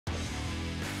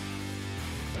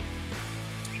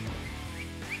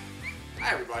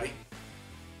Hi everybody.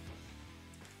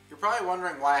 You're probably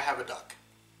wondering why I have a duck.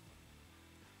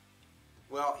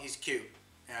 Well, he's cute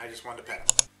and I just wanted to pet him.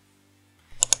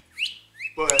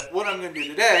 But what I'm going to do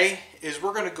today is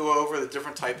we're going to go over the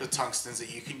different types of tungstens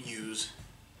that you can use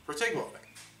for TIG welding.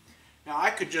 Now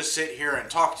I could just sit here and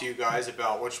talk to you guys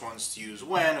about which ones to use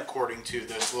when according to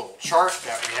this little chart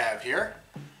that we have here.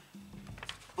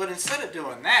 But instead of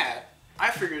doing that, I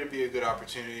figured it'd be a good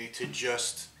opportunity to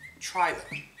just try them.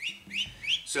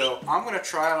 So I'm going to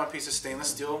try on a piece of stainless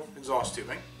steel exhaust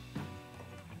tubing,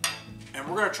 and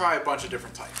we're going to try a bunch of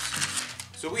different types.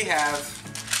 So we have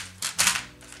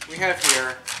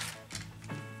here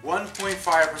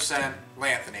 1.5%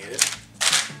 lanthanated,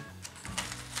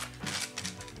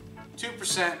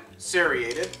 2%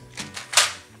 serrated,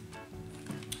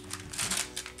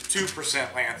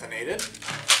 2% lanthanated,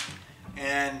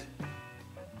 and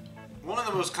one of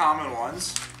the most common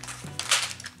ones,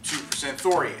 2%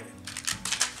 thoriated.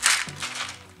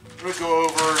 I'm going to go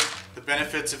over the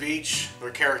benefits of each, their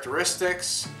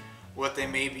characteristics, what they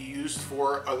may be used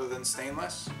for other than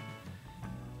stainless,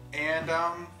 and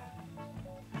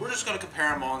we're just going to compare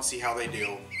them all and see how they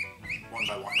do one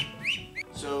by one.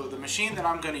 So the machine that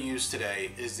I'm going to use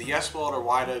today is the YesWelder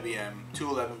YWM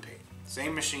 211P,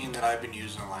 same machine that I've been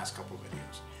using in the last couple of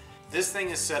videos. This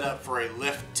thing is set up for a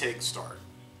lift TIG start.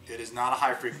 It is not a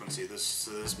high frequency.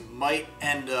 This might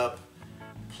end up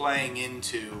playing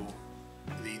into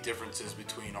the differences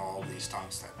between all of these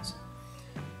tungstens.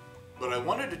 But I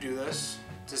wanted to do this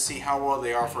to see how well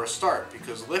they are for a start,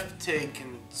 because lift TIG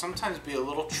can sometimes be a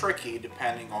little tricky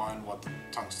depending on what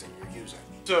tungsten you're using.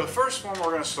 So the first one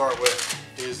we're going to start with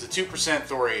is the 2%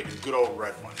 thoriated, good old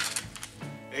red one.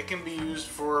 It can be used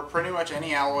for pretty much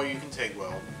any alloy you can TIG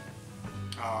weld.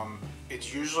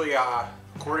 It's usually,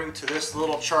 according to this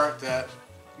little chart that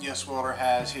YesWelder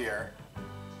has here,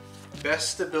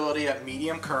 best stability at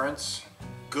medium currents,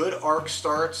 good arc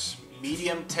starts,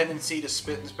 medium tendency to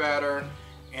spit and spatter,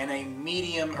 and a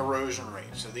medium erosion rate.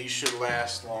 So these should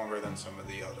last longer than some of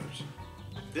the others.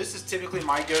 This is typically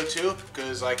my go-to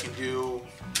because I can do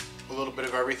a little bit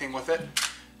of everything with it.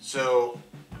 So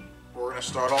we're going to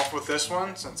start off with this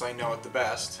one since I know it the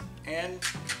best and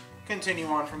continue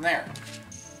on from there.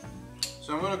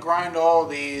 So I'm going to grind all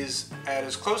these at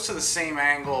as close to the same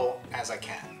angle as I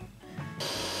can.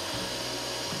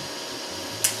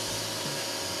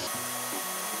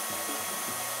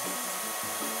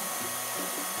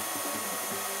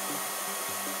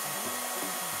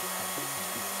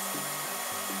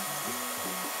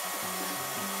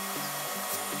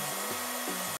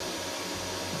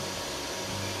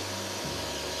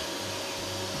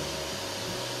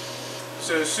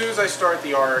 So as soon as I start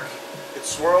the arc, it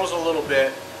swirls a little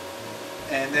bit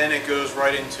and then it goes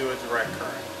right into a direct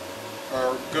current,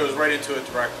 or goes right into a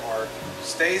direct arc.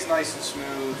 Stays nice and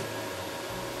smooth.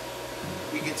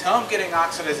 You can tell I'm getting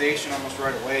oxidization almost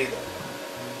right away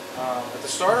though. At the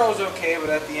start I was okay, but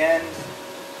at the end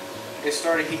it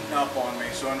started heating up on me.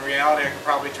 So in reality I could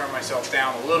probably turn myself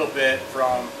down a little bit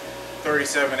from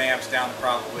 37 amps down to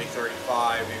probably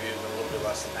 35, maybe even a little bit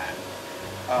less than that.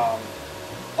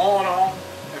 All in all,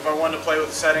 if I wanted to play with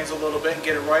the settings a little bit and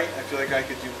get it right, I feel like I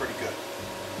could do pretty good.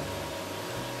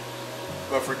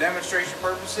 But for demonstration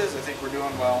purposes, I think we're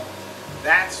doing well.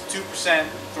 That's 2%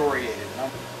 thoriated.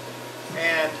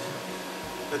 And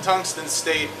the tungsten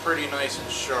stayed pretty nice and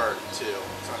sharp too.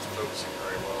 It's not focusing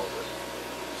very well.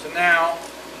 So now,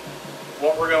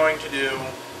 what we're going to do,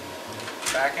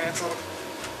 back in its little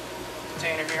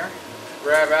container here,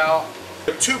 grab out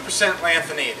the 2%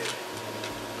 lanthanated,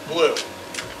 blue.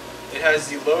 It has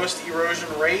the lowest erosion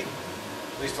rate,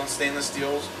 at least on stainless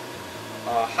steels,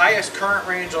 highest current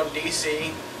range on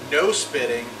DC, no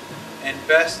spitting, and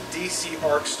best DC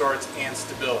arc starts and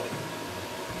stability.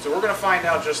 So we're going to find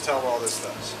out just how well this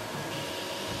does.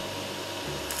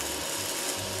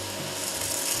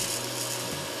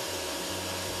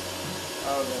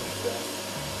 Oh, there's that.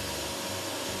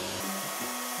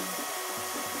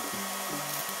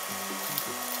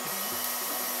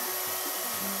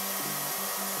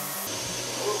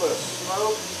 A little bit of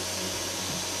smoke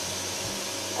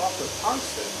off the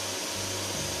tungsten.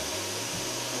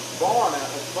 It's blowing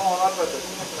up at the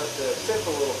tip a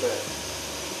little bit.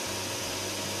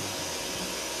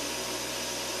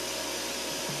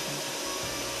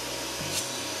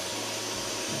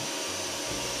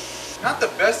 Not the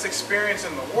best experience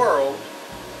in the world.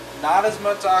 Not as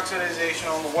much oxidization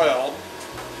on the weld.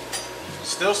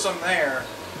 Still some there,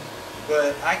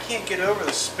 but I can't get over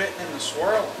the spitting and the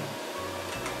swirling.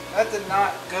 That did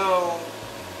not go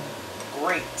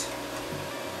great.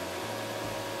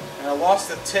 And I lost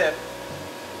the tip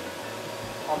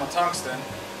on my tungsten.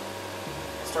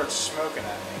 starts smoking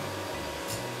at me.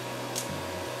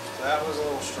 So that was a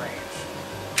little strange.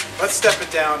 Let's step it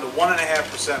down to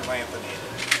 1.5% lanthanated.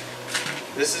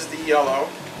 This is the yellow.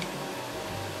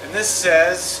 And this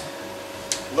says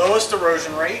lowest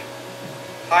erosion rate,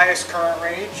 highest current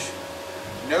range,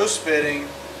 no spitting,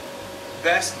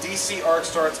 best DC arc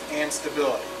starts and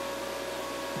stability.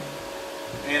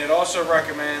 And it also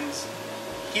recommends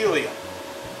helium.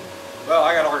 Well,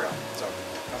 I got argon, so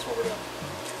that's what we're doing.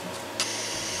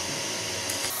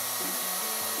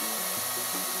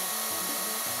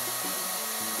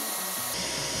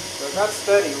 So it got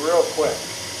steady real quick.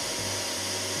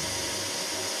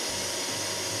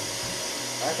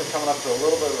 Actually coming up to a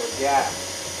little bit of a gap.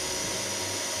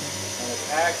 And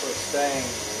it's actually staying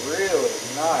really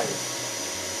nice.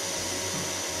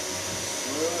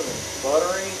 Smooth and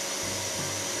buttery.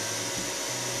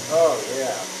 Oh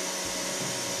yeah.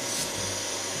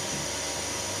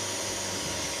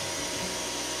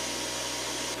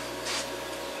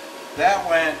 That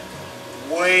went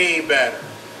way better.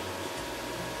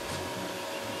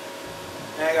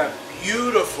 And I got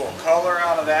beautiful color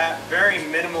out of that. Very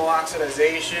minimal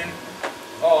oxidization.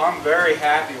 Oh, I'm very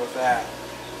happy with that.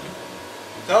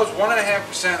 So that was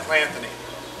 1.5% lanthanated.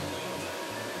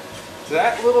 So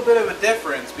that little bit of a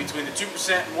difference between the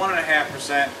 2% and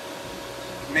 1.5%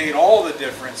 made all the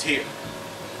difference here.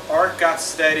 Arc got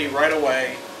steady right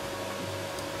away.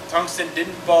 Tungsten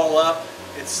didn't ball up.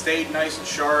 It stayed nice and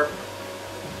sharp.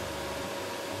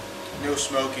 No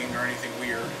smoking or anything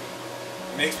weird.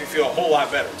 It makes me feel a whole lot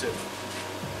better too.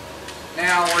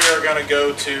 Now we are going to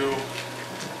go to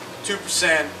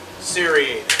 2%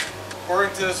 serrated.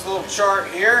 According to this little chart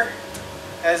here,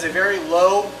 it has a very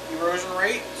low erosion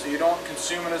rate, so you don't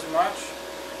consume it as much.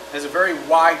 It has a very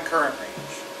wide current range.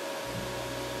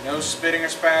 No spitting or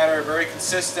spatter, very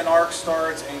consistent arc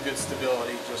starts, and good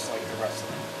stability, just like the rest of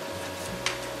them.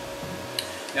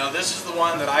 Now this is the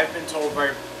one that I've been told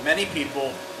by many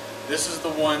people, this is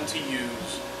the one to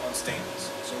use on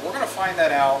stainless. So we're going to find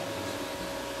that out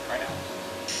right now.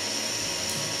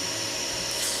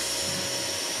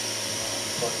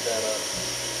 Plug that up.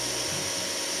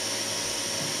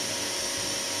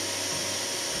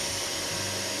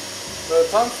 So the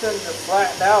tungsten just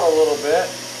flattened out a little bit,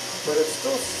 but it's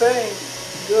still staying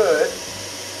good.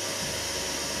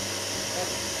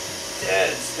 It's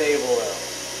dead stable though.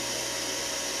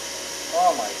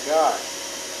 Oh my gosh.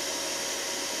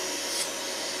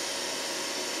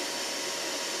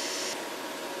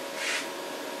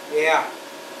 Yeah.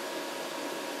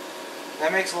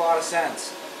 That makes a lot of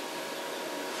sense.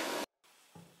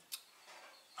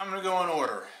 I'm going to go in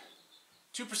order.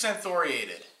 2%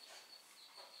 thoriated.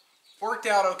 Worked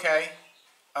out okay.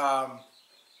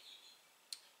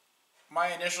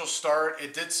 My initial start,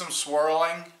 it did some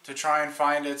swirling to try and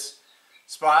find its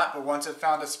spot, but once it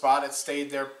found its spot, it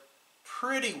stayed there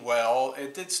pretty well.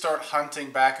 It did start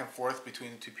hunting back and forth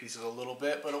between the two pieces a little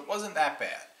bit, but it wasn't that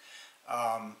bad.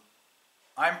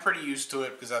 I'm pretty used to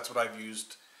it because that's what I've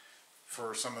used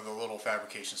for some of the little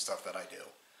fabrication stuff that I do.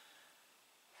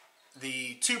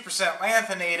 The 2%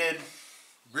 lanthanated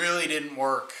really didn't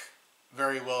work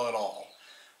very well at all.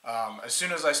 As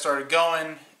soon as I started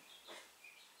going,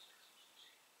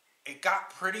 it got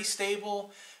pretty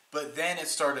stable, but then it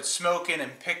started smoking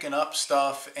and picking up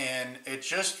stuff, and it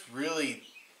just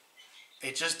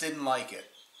didn't like it.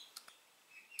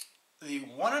 The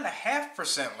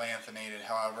 1.5% lanthanated,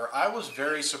 however, I was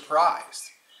very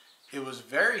surprised. It was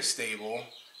very stable,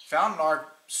 found an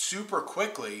arc super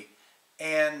quickly,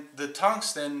 and the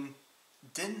tungsten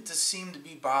didn't seem to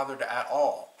be bothered at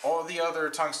all. All the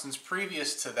other tungstens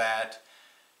previous to that,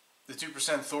 the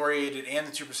 2% thoriated and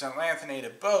the 2%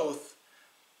 lanthanated both,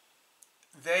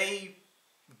 they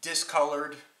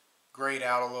discolored, grayed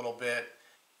out a little bit.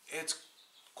 It's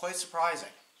quite surprising.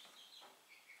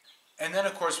 And then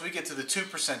of course we get to the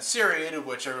 2% serrated,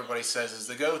 which everybody says is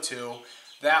the go-to.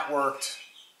 That worked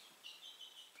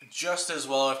just as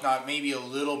well, if not maybe a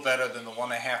little better than the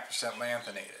 1.5%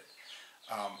 lanthanated.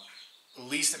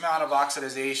 Least amount of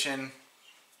oxidization.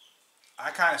 I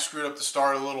kind of screwed up the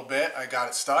start a little bit. I got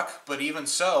it stuck, but even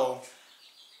so,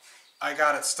 I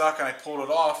got it stuck and I pulled it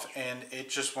off and it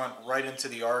just went right into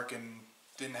the arc and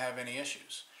didn't have any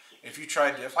issues.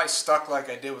 If I stuck like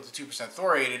I did with the 2%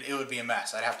 thoriated, it would be a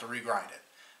mess. I'd have to regrind it.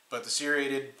 But the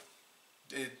serrated,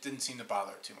 it didn't seem to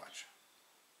bother it too much.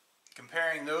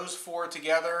 Comparing those four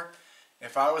together,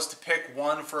 if I was to pick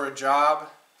one for a job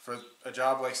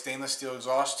like stainless steel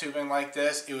exhaust tubing like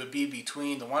this, it would be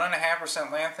between the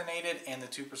 1.5% lanthanated and the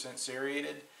 2%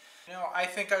 serrated. You know, I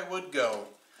think I would go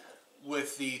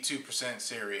with the 2%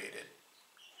 serrated.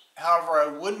 However, I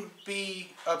wouldn't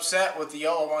be upset with the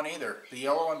yellow one either. The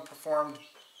yellow one performed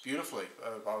beautifully.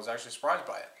 I was actually surprised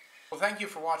by it. Well, thank you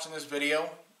for watching this video.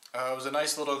 It was a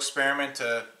nice little experiment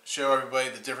to show everybody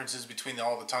the differences between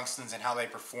all the tungstens and how they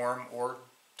perform or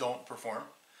don't perform.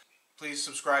 Please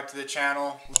subscribe to the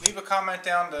channel. Leave a comment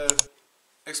down to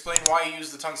explain why you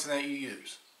use the tungsten that you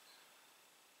use.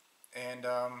 And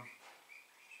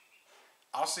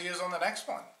I'll see you on the next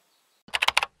one.